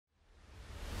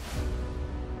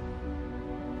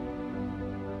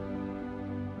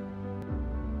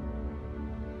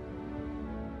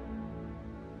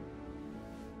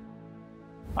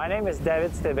My name is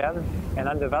David STEBENNE, and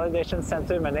I'm the Validation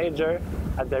Center Manager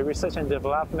at the Research and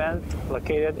Development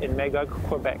located in Magog,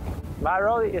 Quebec. My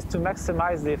role is to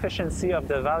maximize the efficiency of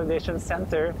the Validation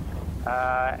Center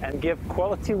and give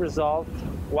quality results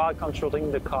while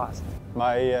controlling the cost.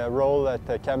 My role at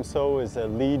Camso is a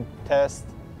lead test,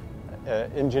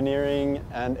 engineering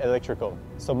and electrical.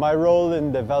 So my role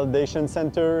in the Validation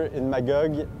Center in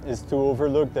Magog is to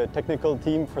overlook the technical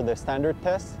team for the standard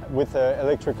tests. With an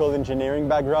electrical engineering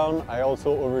background, I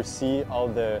also oversee all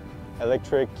the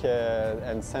electric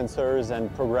and sensors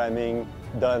and programming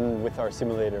done with our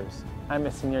simulators. I'm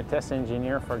a senior test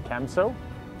engineer for Camso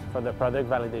for the product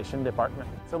validation department.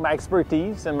 So my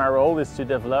expertise and my role is to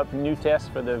develop new tests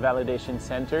for the Validation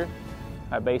Center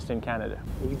based in Canada.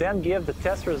 We then give the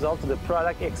test result to the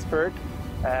product expert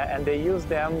and they use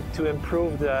them to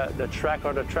improve the track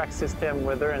or the track system,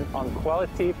 whether on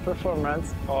quality,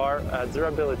 performance, or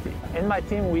durability. In my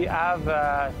team, we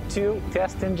have 2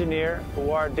 test engineers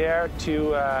who are there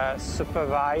to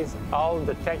supervise all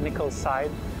the technical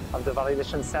side of the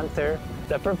Validation Center.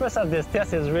 The purpose of this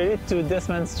test is really to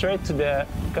demonstrate to the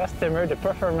customer the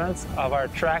performance of our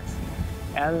tracks,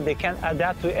 and they can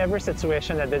adapt to every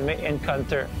situation that they may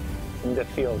encounter in the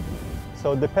field.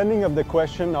 So depending on the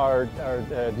question our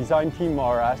design team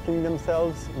are asking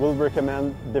themselves, we'll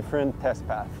recommend different test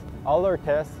paths. All our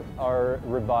tests are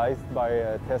revised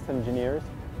by test engineers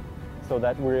so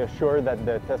that we're assured that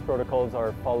the test protocols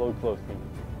are followed closely.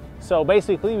 So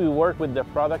basically we work with the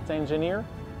product engineer.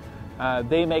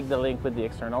 They make the link with the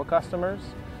external customers,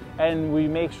 and we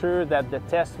make sure that the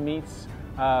test meets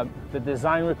the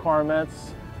design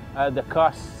requirements, the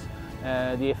costs,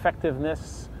 the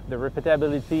effectiveness, the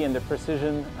repeatability, and the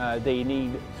precision they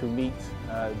need to meet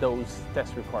those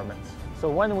test requirements. So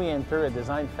when we enter a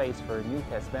design phase for a new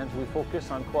test bench, we focus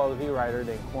on quality rather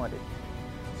than quantity.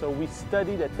 So we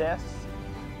study the test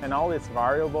and all its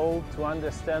variables to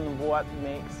understand what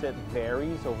makes it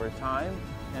varies over time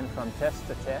and from test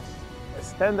to test.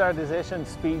 Standardization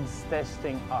speeds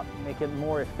testing up, make it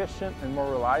more efficient and more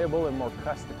reliable and more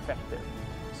cost-effective.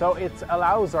 So it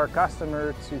allows our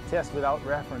customer to test without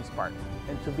reference part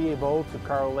and to be able to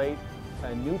correlate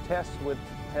a new test with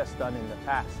tests done in the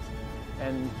past,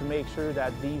 and to make sure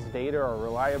that these data are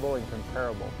reliable and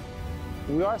comparable.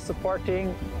 We are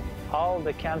supporting all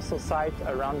the Camso sites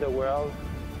around the world.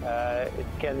 It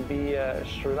can be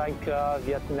Sri Lanka,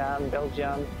 Vietnam,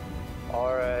 Belgium,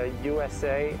 or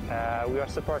USA. We are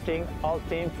supporting all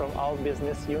teams from all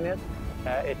business units.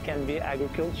 It can be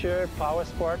agriculture, power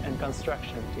sport, and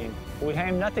construction team. We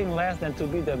aim nothing less than to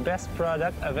be the best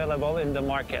product available in the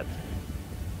market.